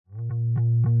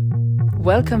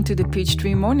Welcome to the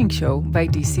Peachtree Morning Show by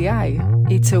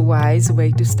DCI. It's a wise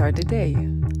way to start the day.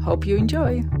 Hope you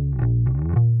enjoy.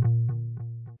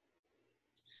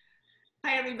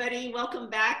 Hi, everybody.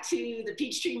 Welcome back to the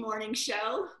Peachtree Morning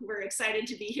Show. We're excited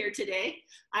to be here today.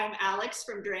 I'm Alex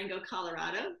from Durango,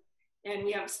 Colorado, and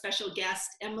we have special guest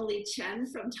Emily Chen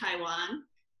from Taiwan.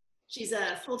 She's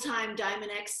a full-time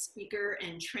Diamond X speaker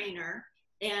and trainer,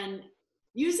 and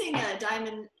using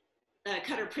Diamond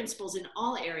Cutter principles in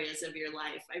all areas of your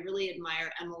life. I really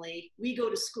admire Emily. We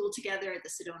go to school together at the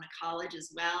Sedona College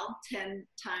as well,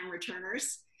 10-time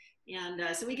returners. And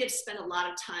so we get to spend a lot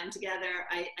of time together.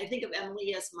 I think of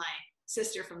Emily as my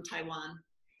sister from Taiwan.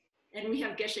 And we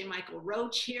have Geshe Michael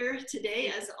Roach here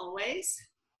today, as always.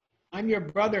 I'm your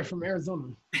brother from Arizona.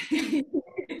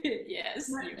 Yes,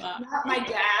 you are. Not my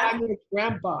dad. I'm your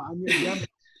grandpa.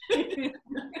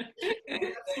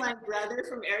 That's my brother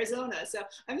from Arizona. So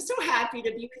I'm so happy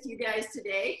to be with you guys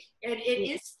today. And it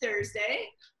is Thursday,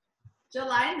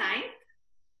 July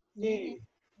 9th. Yay.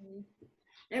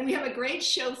 And we have a great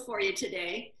show for you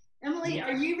today. Emily,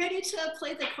 are you ready to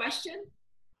play the question?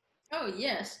 Oh,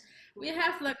 yes. We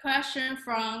have the question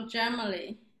from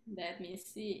Germany. Let me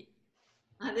see.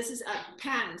 This is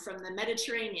Pan from the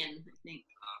Mediterranean, I think.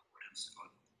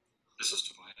 This is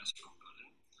Tobias from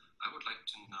Berlin. I would like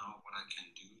to know what I can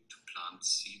do to plant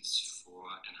seeds for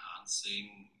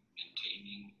enhancing,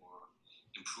 maintaining, or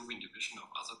improving the vision of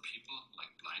other people, like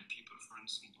blind people, for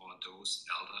instance, or those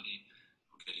elderly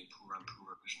who are getting poorer and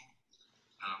poorer vision.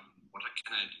 What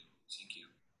can I do? Thank you.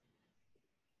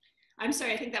 I'm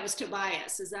sorry, I think that was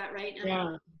Tobias. Is that right?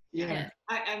 Yeah.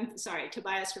 I'm sorry,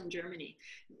 Tobias from Germany.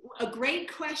 A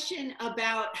great question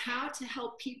about how to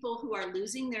help people who are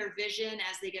losing their vision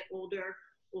as they get older,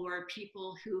 or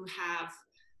people who have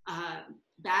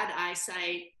bad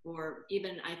eyesight, or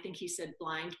even, I think he said,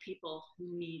 blind people who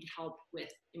need help with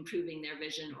improving their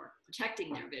vision or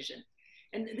protecting their vision.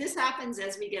 And this happens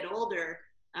as we get older.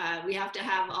 We have to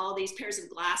have all these pairs of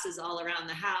glasses all around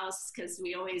the house because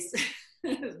we always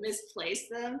misplace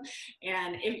them.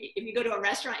 And if you go to a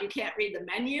restaurant, you can't read the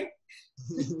menu.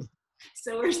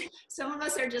 So some of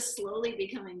us are just slowly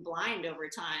becoming blind over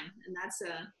time. And that's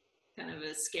a kind of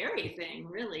a scary thing,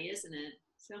 really, isn't it?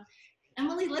 So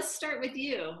Emily, let's start with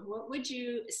you. What would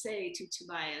you say to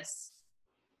Tobias?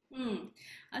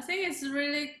 I think it's a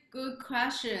really good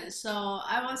question. So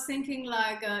I was thinking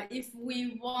like if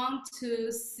we want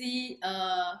to see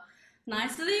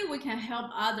nicely, we can help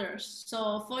others.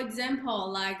 So for example,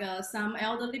 like some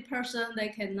elderly person, they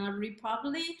cannot read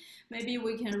properly, maybe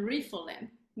we can read for them.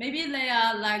 Maybe they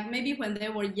are like, maybe when they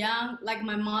were young, like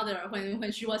my mother,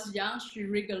 when she was young, she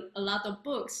read a lot of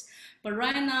books. But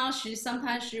right now,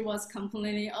 sometimes she was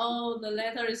complaining, oh, the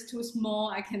letter is too small,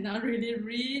 I cannot really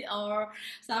read. Or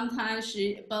sometimes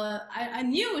but I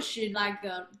knew she liked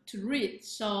to read.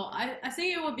 So I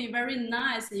think it would be very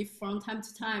nice if from time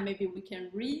to time, maybe we can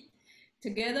read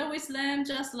together with them,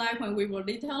 just like when we were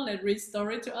little, they read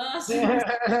story to us.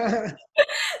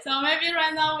 So maybe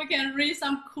right now we can read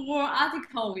some cool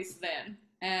article with them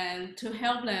and to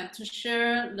help them to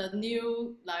share the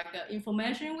new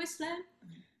information with them.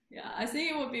 Yeah, I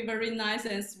think it would be very nice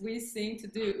and sweet thing to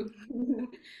do.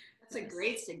 That's a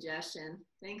great suggestion.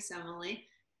 Thanks, Emily.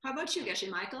 How about you, Geshe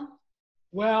Michael?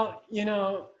 Well,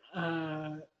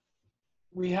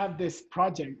 we have this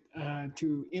project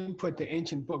to input the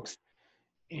ancient books.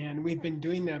 And we've been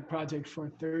doing that project for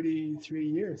 33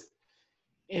 years.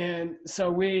 And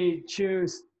so we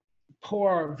choose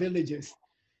poor villages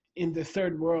in the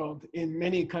third world in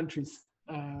many countries,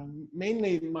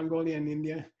 mainly Mongolia and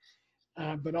India,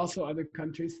 but also other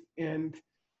countries. And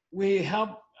we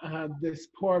help this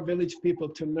poor village people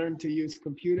to learn to use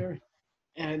computer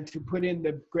and to put in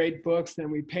the great books,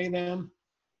 and we pay them.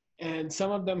 And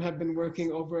some of them have been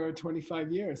working over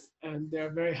 25 years, and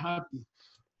they're very happy.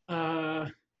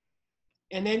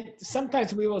 And then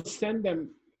sometimes we will send them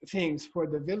things for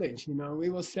the village, we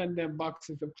will send them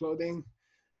boxes of clothing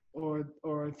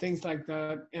or things like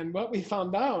that. And what we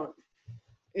found out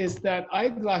is that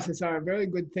eyeglasses are a very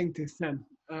good thing to send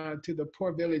to the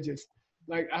poor villages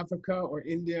like Africa or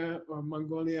India or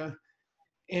Mongolia.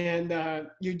 And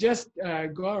you just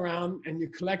go around and you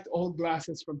collect old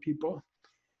glasses from people.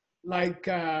 Like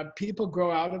people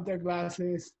grow out of their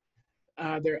glasses.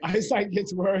 Their eyesight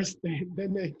gets worse,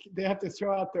 then they have to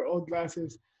throw out their old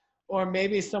glasses. Or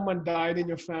maybe someone died in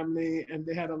your family and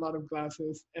they had a lot of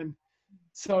glasses. And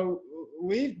so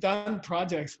we've done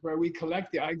projects where we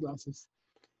collect the eyeglasses.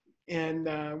 And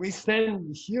we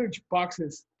send huge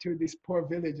boxes to these poor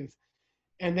villages.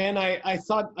 And then I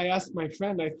asked my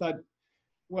friend, I thought,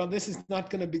 well, this is not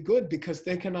going to be good because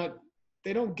they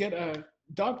don't get a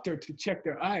doctor to check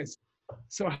their eyes.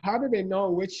 So how do they know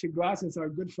which glasses are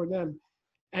good for them?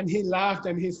 And he laughed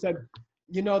and he said,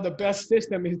 you know, the best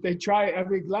system is they try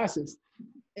every glasses.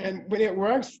 And when it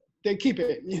works, they keep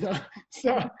it, you know.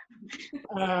 So,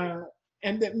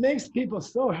 and it makes people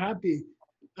so happy.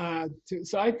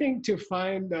 So I think to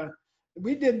find,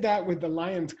 we did that with the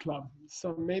Lions Club.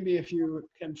 So maybe if you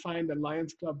can find the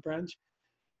Lions Club branch,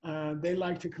 they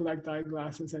like to collect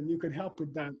eyeglasses and you could help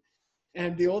with that.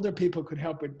 And the older people could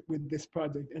help with this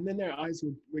project, and then their eyes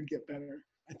would get better.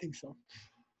 I think so.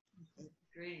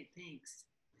 Great, thanks.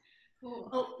 Cool.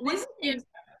 Oh, This year,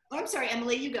 I'm sorry,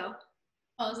 Emily, you go.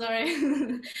 oh,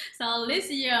 sorry. So this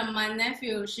year, my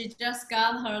nephew, she just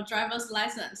got her driver's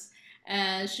license,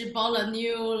 and she bought a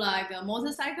new like a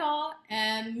motorcycle.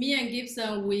 And me and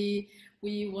Gibson, we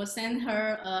will send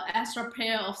her an extra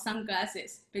pair of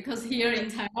sunglasses because here in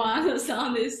Taiwan the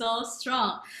sun is so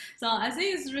strong. So I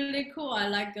think it's really cool. I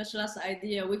like Geshe-la's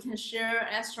idea. We can share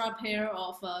extra pair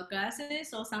of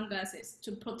glasses or sunglasses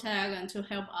to protect and to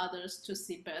help others to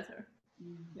see better.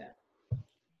 Yeah.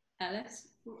 Alex?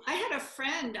 I have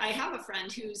a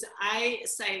friend whose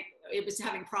eyesight, it was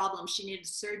having problems. She needed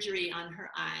surgery on her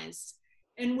eyes.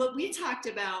 And what we talked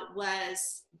about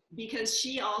was, because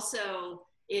she also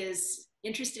is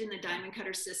interested in the diamond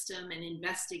cutter system and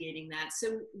investigating that.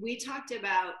 So we talked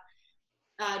about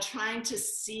trying to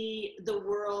see the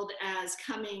world as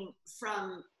coming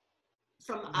from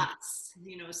us,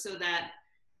 you know, so that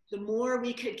the more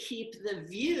we could keep the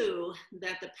view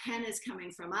that the pen is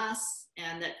coming from us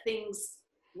and that things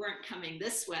weren't coming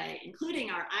this way, including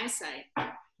our eyesight,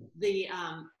 the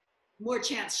more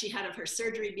chance she had of her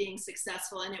surgery being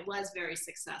successful, and it was very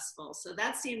successful. So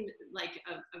that seemed like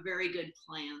a very good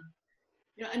plan.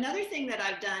 You know, another thing that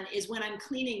I've done is when I'm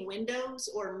cleaning windows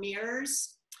or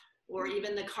mirrors or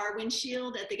even the car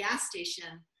windshield at the gas station,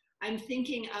 I'm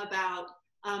thinking about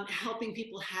helping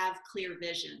people have clear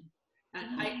vision.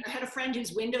 And I had a friend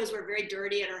whose windows were very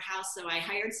dirty at her house, so I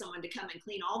hired someone to come and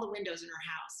clean all the windows in her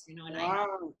house, you know, and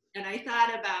Wow. I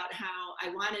thought about how I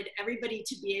wanted everybody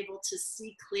to be able to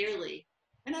see clearly.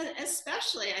 And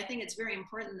especially, I think it's very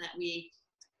important that we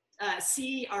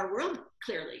see our world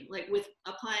clearly, like with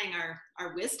applying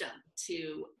our wisdom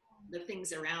to the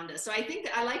things around us. So I think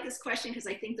that I like this question because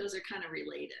I think those are kind of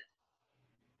related.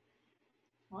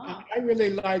 Wow. I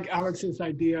really like Alex's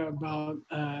idea about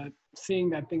seeing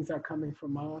that things are coming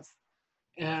from us,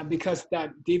 because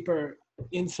that deeper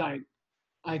insight,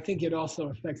 I think it also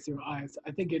affects your eyes.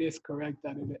 I think it is correct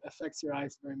that it affects your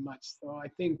eyes very much. So I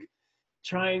think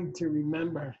trying to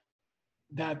remember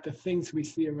that the things we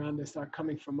see around us are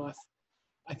coming from us.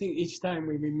 I think each time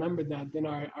we remember that, then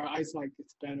our eyesight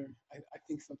gets better. I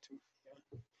think so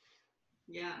too.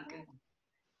 Yeah, good.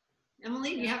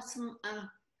 Emily, do you have some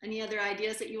any other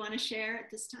ideas that you want to share at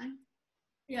this time?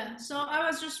 Yeah, so I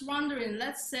was just wondering,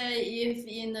 let's say if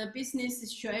in a business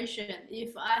situation, if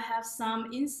I have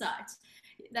some insights,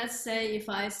 let's say if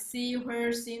I see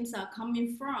where things are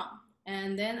coming from,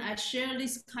 and then I share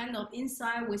this kind of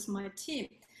insight with my team.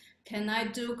 Can I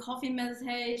do coffee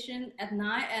meditation at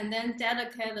night and then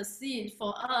dedicate a seat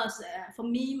for us, for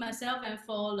me, myself, and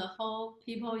for the whole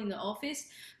people in the office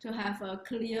to have a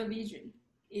clear vision?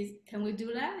 Can we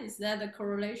do that? Is that a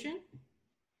correlation?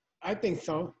 I think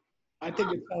so. I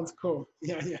think it sounds cool.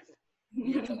 Yeah.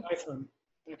 It's a nice one.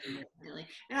 Definitely. Really.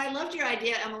 And I loved your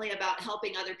idea, Emily, about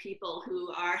helping other people who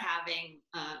are having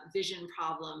vision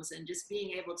problems and just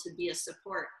being able to be a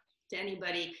support to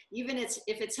anybody, even if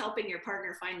it's helping your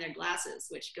partner find their glasses,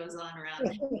 which goes on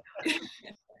around.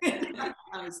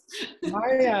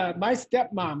 My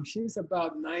stepmom, she's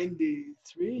about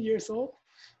 93 years old,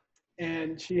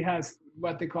 and she has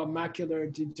what they call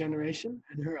macular degeneration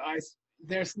in her eyes.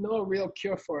 There's no real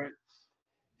cure for it.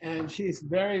 And she's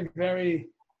very, very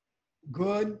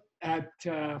good at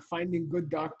finding good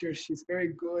doctors. She's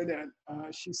very good at,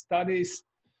 she studies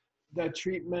the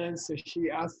treatments, so she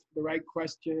asks the right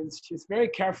questions. She's very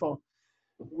careful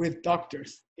with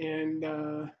doctors. And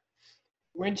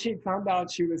when she found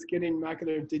out she was getting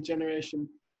macular degeneration,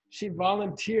 she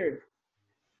volunteered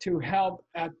to help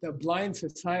at the Blind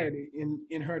Society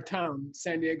in her town,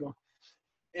 San Diego.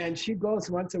 And she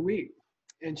goes once a week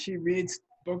and she reads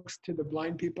books to the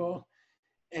blind people,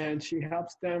 and she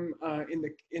helps them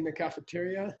in the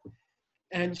cafeteria.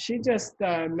 And she just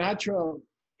natural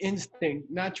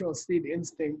seed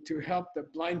instinct to help the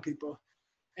blind people.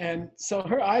 And so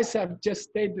her eyes have just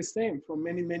stayed the same for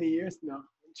many, many years now.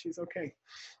 And she's okay.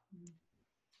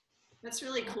 That's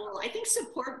really cool. I think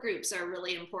support groups are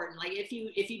really important. Like if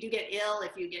you do get ill,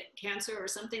 if you get cancer or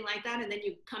something like that, and then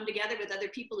you come together with other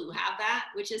people who have that,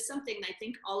 which is something I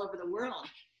think all over the world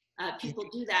people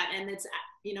do that, and it's,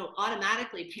 you know,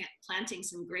 automatically planting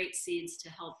some great seeds to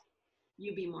help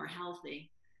you be more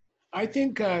healthy. I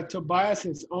think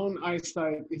Tobias's own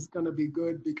eyesight is going to be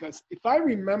good, because if I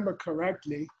remember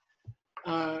correctly,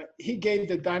 he gave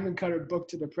the diamond cutter book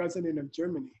to the president of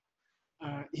Germany.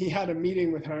 He had a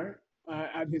meeting with her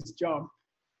at his job,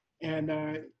 and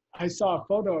I saw a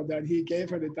photo that he gave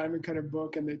her the diamond cutter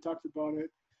book, and they talked about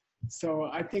it. So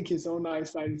I think his own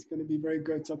eyesight is going to be very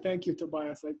good. So thank you,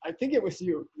 Tobias. I think it was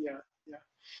you. Yeah, yeah.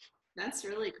 That's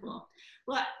really cool.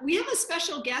 Well, we have a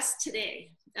special guest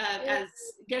today. As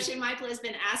Geshe Michael has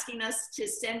been asking us to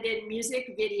send in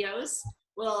music videos.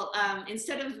 Well,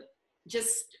 instead of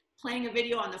just playing a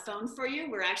video on the phone for you,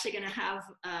 we're actually going to have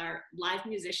our live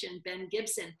musician, Ben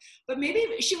Gibson. But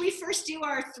maybe, should we first do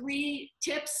our 3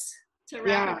 tips to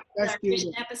wrap up our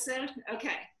vision episode?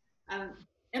 Okay.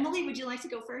 Emily, would you like to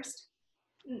go first?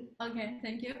 Okay,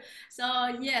 thank you.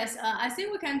 So yes, I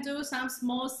think we can do some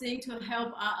small thing to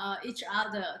help each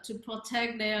other to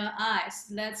protect their eyes.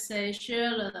 Let's say share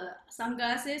the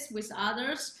sunglasses with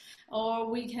others, or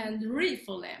we can read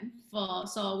for them.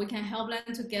 So we can help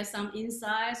them to get some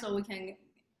insights, or we can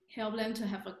help them to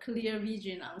have a clear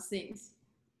vision on things.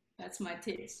 That's my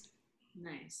tips.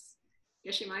 Nice.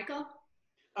 Geshe Michael?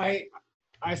 I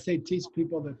say teach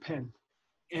people the pen,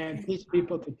 and teach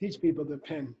people to teach people the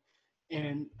pen.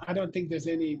 And I don't think there's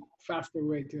any faster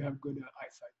way to have good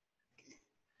eyesight.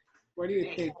 What do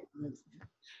you think?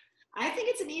 I think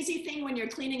it's an easy thing when you're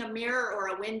cleaning a mirror or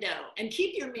a window, and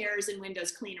keep your mirrors and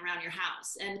windows clean around your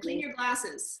house, and clean your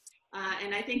glasses.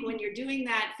 And I think when you're doing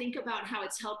that, think about how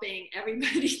it's helping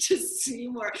everybody to see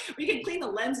more. We can clean the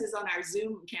lenses on our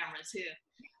Zoom camera too.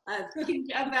 Think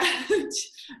about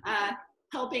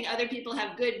helping other people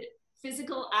have good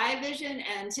physical eye vision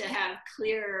and to have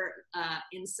clear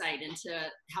insight into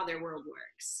how their world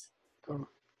works. Cool.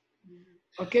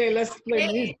 Okay, let's play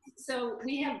music. So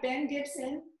we have Ben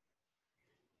Gibson,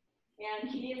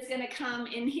 and he is going to come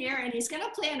in here, and he's going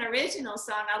to play an original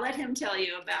song. I'll let him tell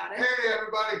you about it. Hey,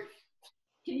 everybody.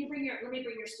 Can you bring let me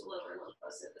bring your stool over a little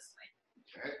closer this way.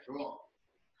 Okay, cool.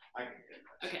 I can get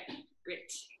that. Okay,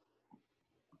 great.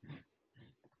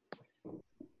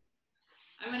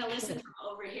 I'm going to listen from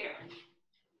over here.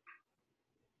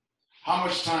 How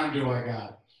much time do I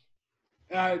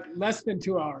got? Less than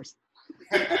 2 hours.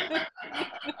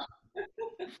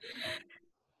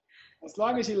 As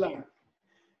long as you like.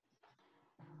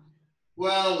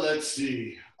 Well, let's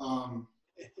see.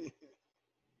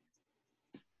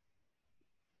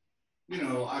 You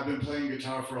know, I've been playing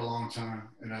guitar for a long time,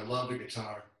 and I love the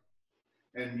guitar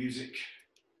and music.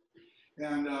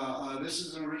 And this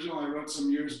is an original I wrote some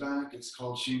years back. It's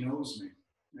called She Knows Me.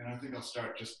 And I think I'll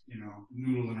start just, you know,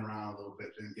 noodling around a little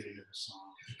bit, then get into the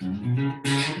song.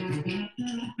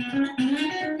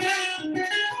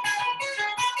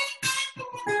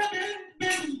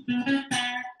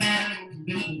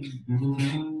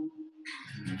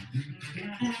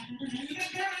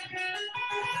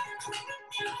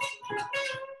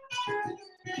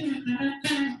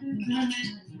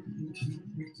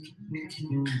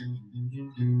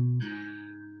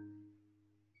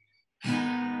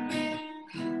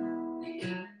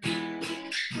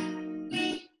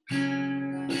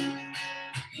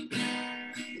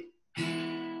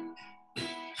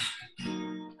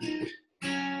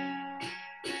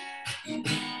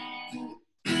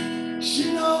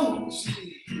 She knows me.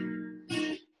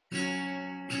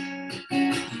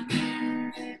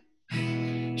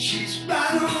 She's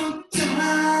right on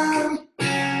time.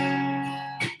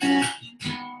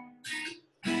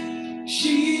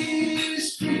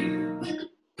 She's free.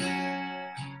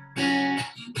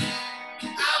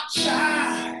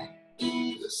 Outside,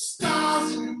 the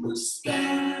stars in the sky.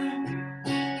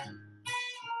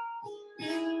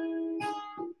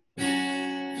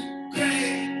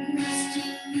 Great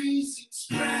mysteries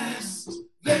expressed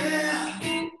there.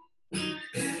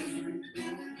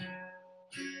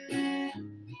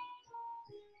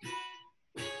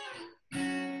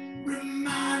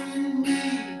 Reminding me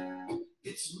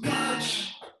it's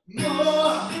much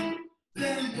more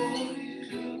than what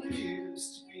it appears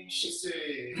to be. She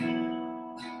said,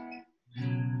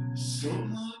 so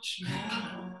much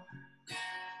more.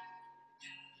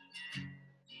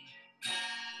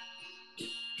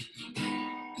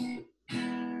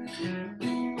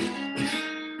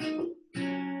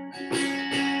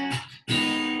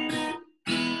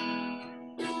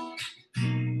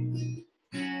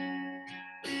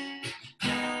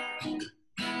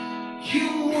 You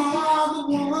are the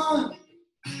one.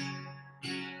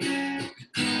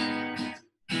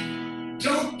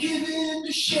 Don't give in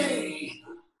to shade.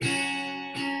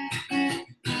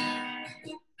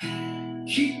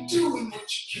 Keep doing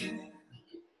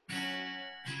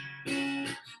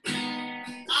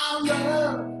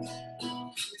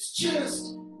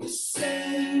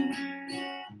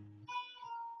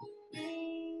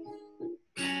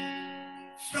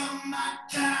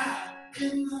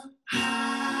in the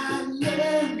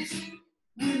highlands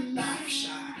when life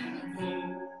shine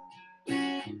home.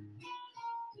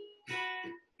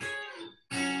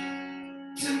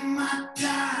 To my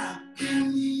time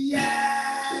in the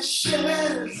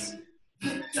ashes,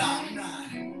 the dark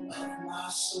night of my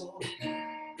soul, no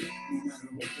matter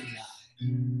what the light.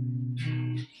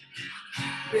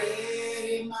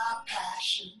 Bury my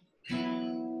passion,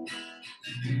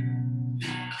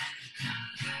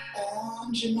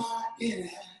 orange in my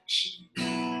inaction,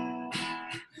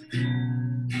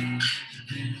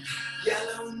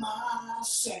 yellow in my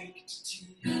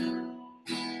sanctity,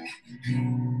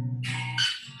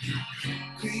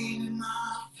 green in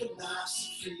my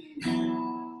philosophy,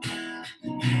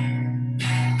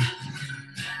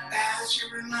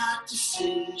 azure in my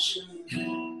decision,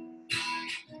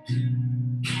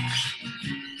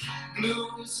 blue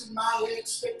is in my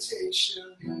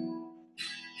expectation,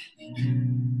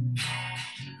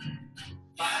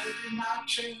 violet in my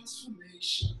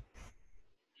transformation.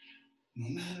 No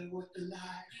matter what the life,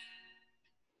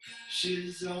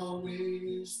 she's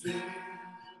always there.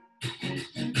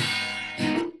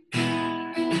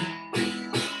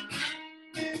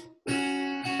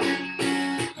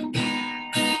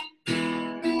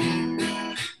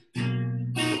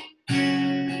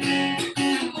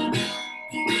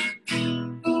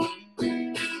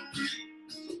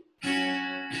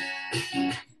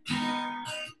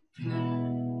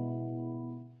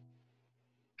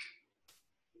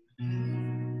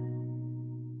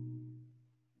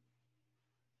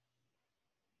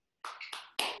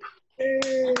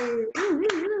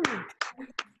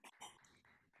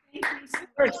 Thank you so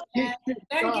much, Ben.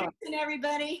 Ben Gibson,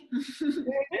 everybody.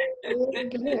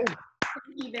 Thank you,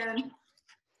 Ben.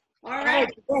 All right.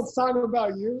 That song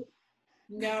about you?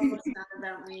 No, it's not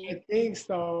about me. I think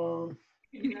so.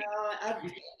 No,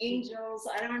 angels.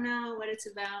 I don't know what it's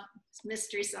about. It's a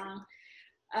mystery song.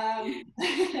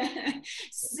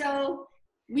 So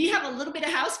we have a little bit of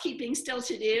housekeeping still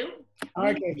to do.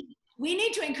 Okay. We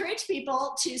need to encourage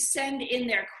people to send in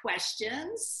their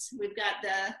questions. We've got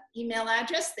the email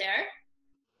address there.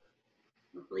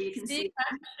 Hopefully you can see.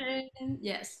 Question.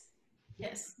 Yes.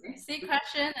 See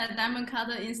question at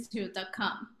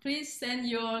diamondcutterinstitute.com. Please send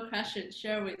your question,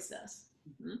 share with us.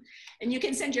 Mm-hmm. And you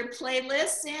can send your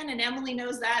playlists in, and Emily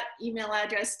knows that email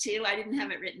address too. I didn't have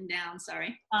it written down,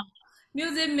 sorry.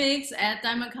 Musicmix at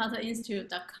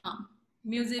diamondcutterinstitute.com.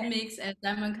 Musicmix at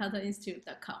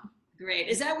diamondcutterinstitute.com. Great.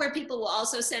 Is that where people will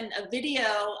also send a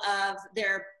video of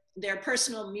their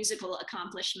personal musical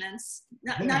accomplishments?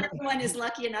 Not everyone is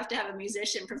lucky enough to have a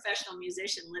professional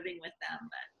musician living with them,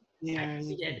 but yeah,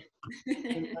 you did.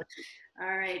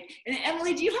 All right. And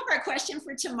Emily, do you have our question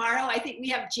for tomorrow? I think we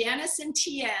have Janice and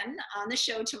Tien on the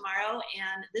show tomorrow,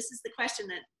 and this is the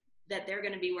question that they're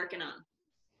going to be working on.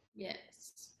 Yes.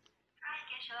 Hi,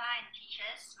 Geshe-la and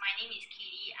teachers. My name is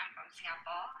Katie. I'm from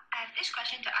Singapore. I have this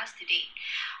question to ask today.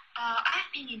 I've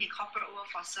been in the corporate world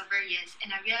for several years,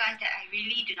 and I realized that I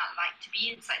really do not like to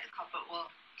be inside the corporate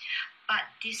world. But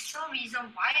the sole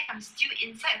reason why I'm still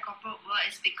inside the corporate world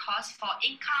is because for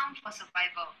income, for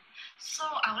survival. So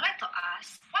I would like to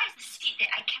ask, what is the seed that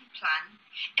I can plant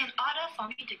in order for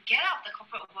me to get out of the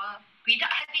corporate world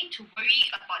without having to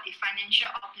worry about the financial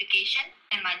obligation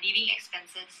and my living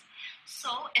expenses?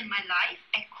 So in my life,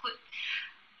 I could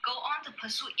go on to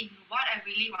pursue in what I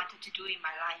really wanted to do in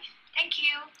my life. Thank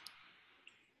you.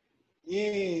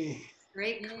 Yay.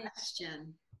 Great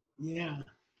question. Yeah.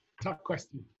 Tough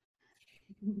question.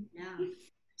 Yeah.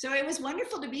 So it was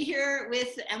wonderful to be here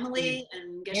with Emily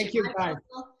and Geshe. Thank you, guys.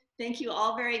 Thank you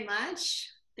all very much.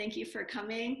 Thank you for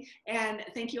coming, and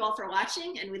thank you all for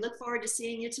watching, and we look forward to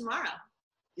seeing you tomorrow.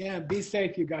 Yeah, be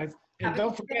safe, you guys. And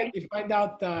don't forget, you find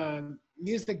out the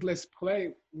music list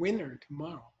play winner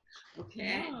tomorrow.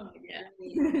 Okay. Oh, yeah.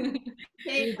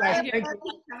 Okay, bye, everybody.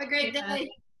 Have a great day.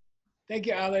 Thank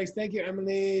you, Alex. Thank you,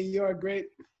 Emily. You are great.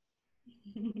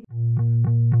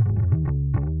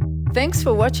 Thanks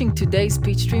for watching today's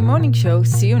Peachtree Morning Show.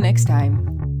 See you next time.